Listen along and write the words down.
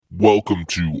Welcome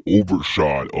to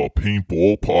Overshot, a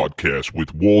paintball podcast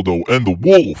with Waldo and the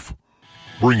Wolf,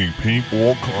 bringing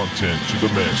paintball content to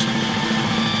the masses.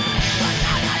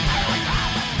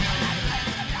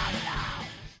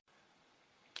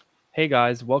 Hey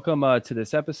guys, welcome to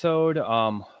this episode.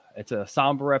 It's a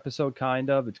somber episode, kind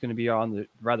of. It's going to be on the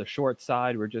rather short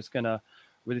side. We're just going to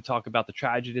really talk about the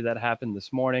tragedy that happened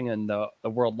this morning, and the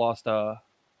world lost a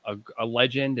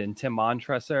legend in Tim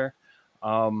Montresor.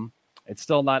 It's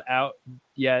still not out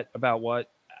yet about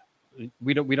what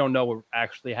we don't know what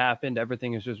actually happened.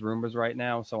 Everything is just rumors right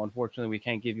now, so unfortunately we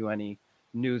can't give you any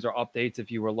news or updates. If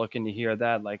you were looking to hear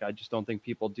that, I just don't think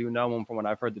people do know. And from what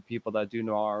I've heard, the people that do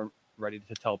know aren't ready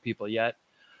to tell people yet.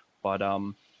 But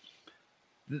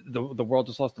the world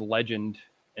just lost a legend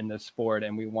in this sport,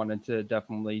 and we wanted to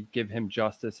definitely give him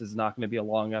justice. It's not going to be a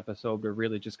long episode. We're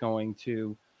really just going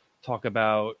to talk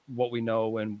about what we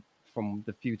know and from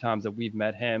the few times that we've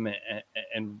met him,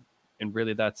 and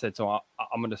really that's it. So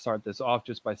I'm going to start this off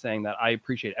just by saying that I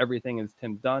appreciate everything that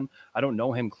Tim's done. I don't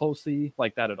know him closely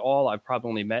like that at all. I've probably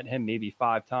only met him maybe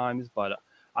 5 times, but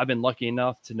I've been lucky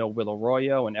enough to know Will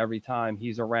Arroyo, and every time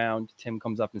he's around, Tim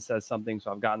comes up and says something. So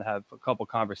I've gotten to have a couple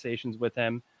conversations with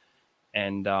him,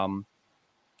 and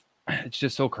it's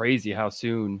just so crazy how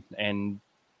soon and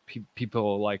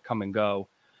people come and go.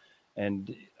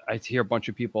 And I hear a bunch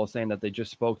of people saying that they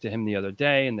just spoke to him the other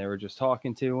day and they were just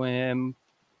talking to him,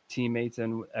 teammates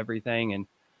and everything. And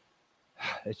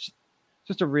it's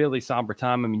just a really somber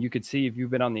time. I mean, you could see if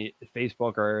you've been on the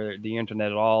Facebook or the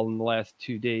internet at all in the last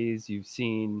 2 days, you've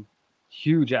seen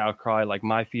huge outcry. Like,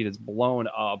 my feed is blown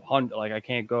up. I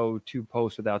can't go 2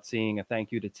 posts without seeing a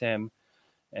thank you to Tim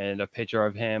and a picture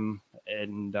of him.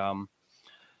 And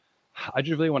I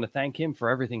just really want to thank him for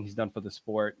everything he's done for the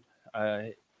sport.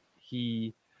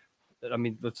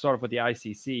 Let's start off with the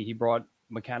ICC. He brought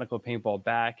mechanical paintball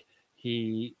back.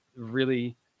 He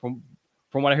really, from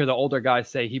what I hear the older guys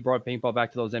say, he brought paintball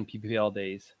back to those NPPL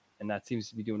days, and that seems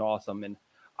to be doing awesome. And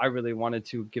I really wanted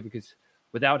to give, because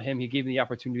without him, he gave me the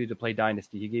opportunity to play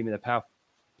Dynasty. He gave me the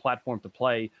platform to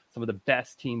play some of the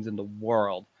best teams in the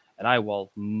world, and I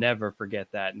will never forget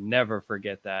that. Never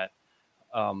forget that.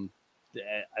 I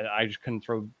just couldn't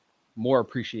throw more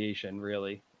appreciation,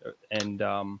 really. And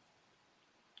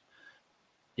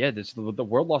the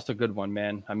world lost a good one,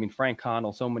 man. I mean, Frank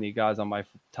Connell, so many guys on my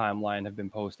timeline have been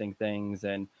posting things,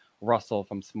 and Russell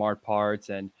from Smart Parts,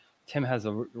 and Tim has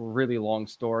a really long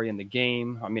story in the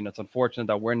game. I mean, it's unfortunate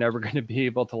that we're never going to be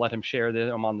able to let him share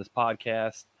them on this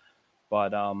podcast,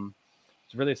 but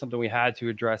it's really something we had to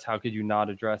address. How could you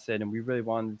not address it? And we really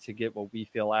wanted to get what we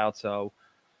feel out, so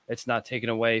it's not taken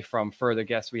away from further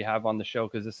guests we have on the show,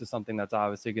 because this is something that's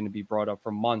obviously going to be brought up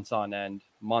for months and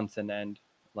end.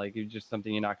 Like, it's just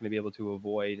something you're not going to be able to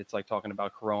avoid. It's like talking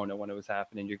about Corona when it was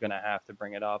happening. You're going to have to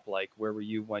bring it up. Like, where were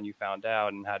you when you found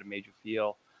out, and how it made you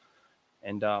feel?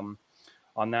 And on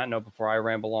that note, before I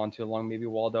ramble on too long, maybe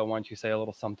Waldo, why don't you say a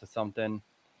little something?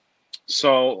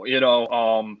 So,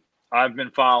 I've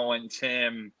been following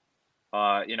Tim,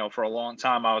 for a long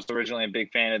time. I was originally a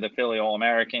big fan of the Philly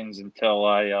All-Americans until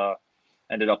I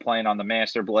ended up playing on the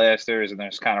Master Blasters, and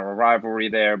there's kind of a rivalry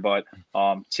there. But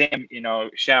Tim,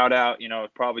 shout out,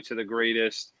 probably to the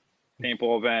greatest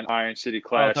paintball event, Iron City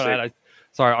Classic.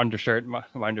 Sorry, undershirt. My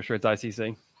undershirt's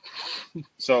ICC.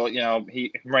 So,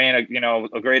 he ran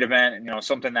a great event, and,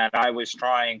 something that I was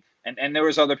trying. And there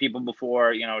was other people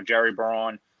before, Jerry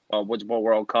Braun, Woods Bowl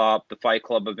World Cup, the Fight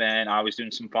Club event. I was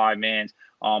doing some 5-mans.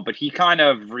 But he kind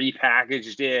of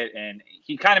repackaged it, and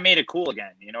he kind of made it cool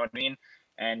again. You know what I mean?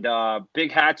 And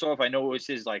big hats off. I know it was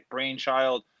his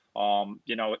brainchild.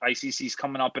 ICC's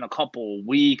coming up in a couple of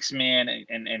weeks, man.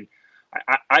 And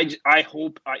I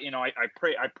hope, I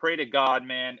pray to God,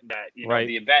 man, that right.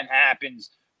 The event happens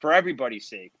for everybody's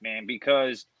sake, man.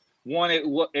 Because one,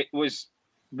 it was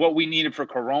what we needed for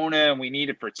Corona, and we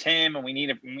needed for Tim, and we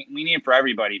needed for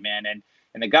everybody, man. And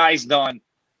the guy's done.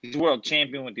 He's world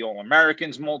champion with the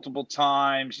All-Americans multiple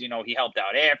times. He helped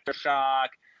out Aftershock.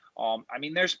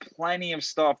 There's plenty of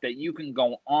stuff that you can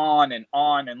go on.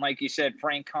 And like you said,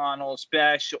 Frank Connell,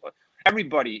 Special,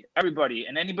 everybody,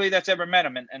 and anybody that's ever met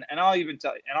him. And I'll even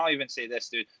say this,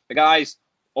 dude. The guy's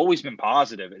always been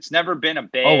positive. It's never been a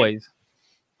bad.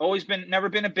 Never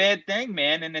been a bad thing,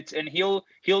 man. And he'll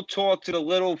talk to the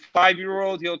little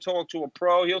 5-year-old. He'll talk to a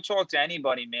pro. He'll talk to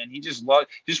anybody, man. He just one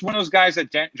of those guys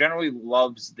that generally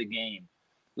loves the game.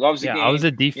 Loves the game. I was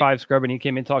a D5 scrub, and he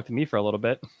came and talked to me for a little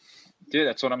bit. Dude,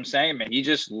 that's what I'm saying, man. He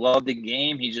just loved the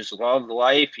game. He just loved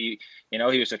life. He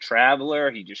was a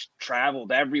traveler. He just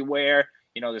traveled everywhere.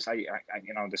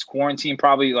 This quarantine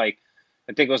probably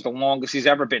I think it was the longest he's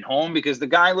ever been home because the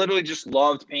guy literally just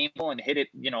loved paintball and hit it,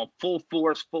 full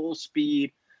force, full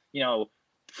speed,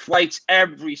 flights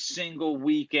every single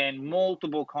weekend,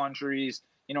 multiple countries,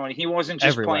 and he wasn't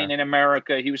just Everywhere. playing in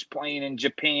America. He was playing in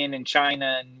Japan and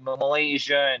China and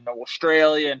Malaysia and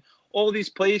Australia and all these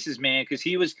places, man, because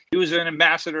he was an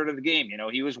ambassador to the game.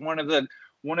 He was one of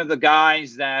the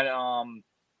guys that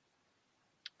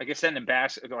like I said, an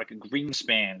ambassador, like a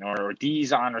Greenspan or a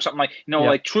Dizon or something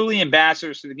like truly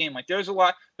ambassadors to the game. Like there's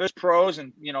pros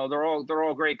and they're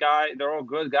all great guys. They're all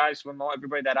good guys from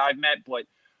everybody that I've met. But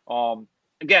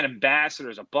again,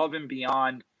 ambassadors above and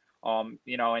beyond,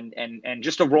 and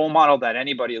just a role model that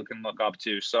anybody can look up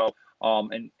to. So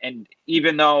and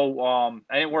even though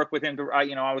I didn't work with him,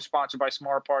 I was sponsored by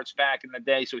Smart Parts back in the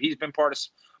day. So he's been part of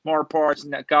Smart Parts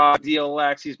and that God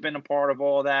DLX. He's been a part of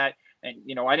all that. And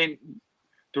I didn't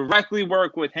directly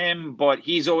work with him, but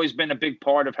he's always been a big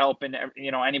part of helping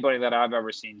anybody that I've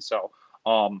ever seen. So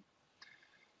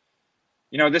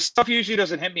this stuff usually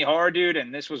doesn't hit me hard, dude,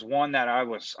 and this was one that I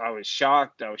was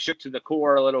shocked. I was shook to the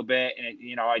core a little bit,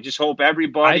 and I just hope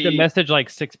everybody. I had to message like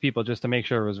 6 people just to make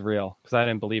sure it was real because I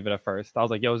didn't believe it at first. I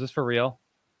was like, "Yo, is this for real?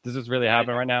 Does this really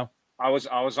happen right now?" I was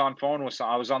on the phone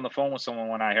with someone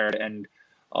when I heard it, and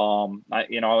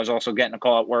I was also getting a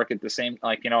call at work at the same,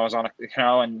 I was on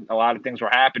and a lot of things were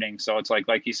happening. So it's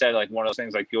like you said, like one of those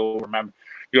things, like you'll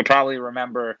probably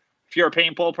remember if you're a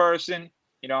paintball person,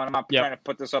 and I'm not trying to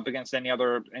put this up against any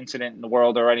other incident in the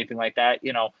world or anything like that.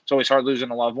 It's always hard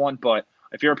losing a loved one, but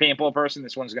if you're a paintball person,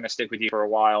 this one's going to stick with you for a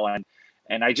while.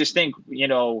 And I just think,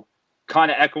 kind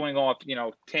of echoing off,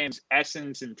 Tim's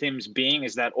essence and Tim's being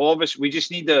is that all of us,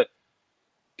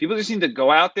 people just need to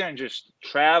go out there and just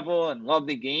travel and love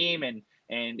the game and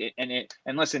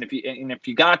listen, if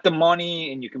you got the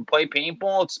money and you can play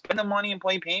paintball, spend the money and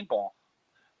play paintball.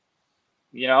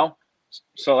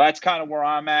 So that's kind of where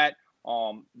I'm at.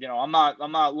 I'm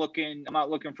not looking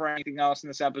for anything else in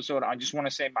this episode. I just want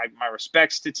to say my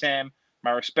respects to Tim,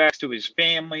 my respects to his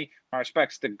family, my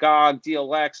respects to GOG,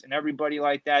 DLX, and everybody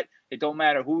like that. It don't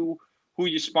matter who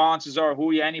your sponsors are,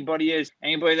 anybody is,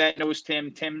 anybody that knows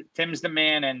Tim's the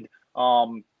man, and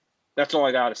that's all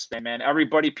I gotta say, man.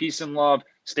 Everybody, peace and love,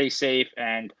 stay safe,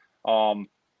 and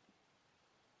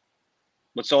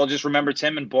let's all just remember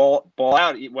Tim and ball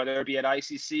out, whether it be at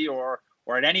ICC or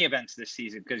at any events this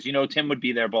season, because Tim would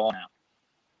be there balling out.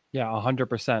 Yeah,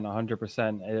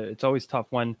 100%. It's always tough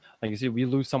when, like you see, we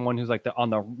lose someone who's like on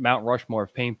the Mount Rushmore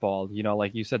of paintball.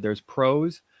 Like you said, there's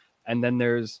pros, and then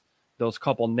there's those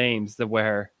couple names that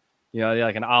where,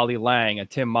 like an Ali Lang, a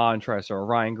Tim Montress, or a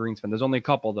Ryan Greenspan. There's only a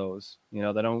couple of those.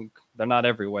 They're not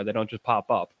everywhere. They don't just pop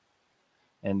up.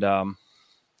 And I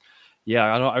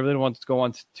really don't want to go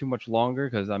on too much longer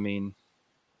because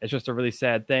it's just a really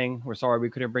sad thing. We're sorry we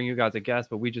couldn't bring you guys a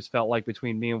guest, but we just felt like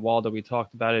between me and Waldo, we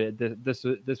talked about it. This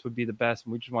would be the best,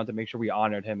 and we just wanted to make sure we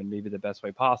honored him in maybe the best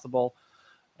way possible.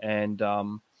 And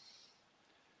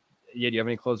do you have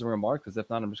any closing remarks? Because if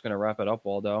not, I'm just going to wrap it up,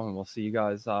 Waldo, and we'll see you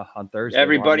guys on Thursday.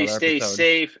 Everybody stay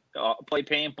safe, play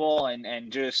paintball,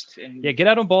 and get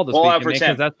out on ball this weekend, man,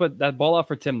 because that's what that ball out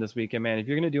for Tim this weekend, man. If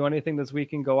you're going to do anything this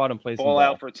weekend, go out and play some ball.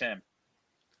 Out for Tim.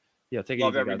 Yeah, take it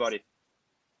Love easy, everybody. Guys.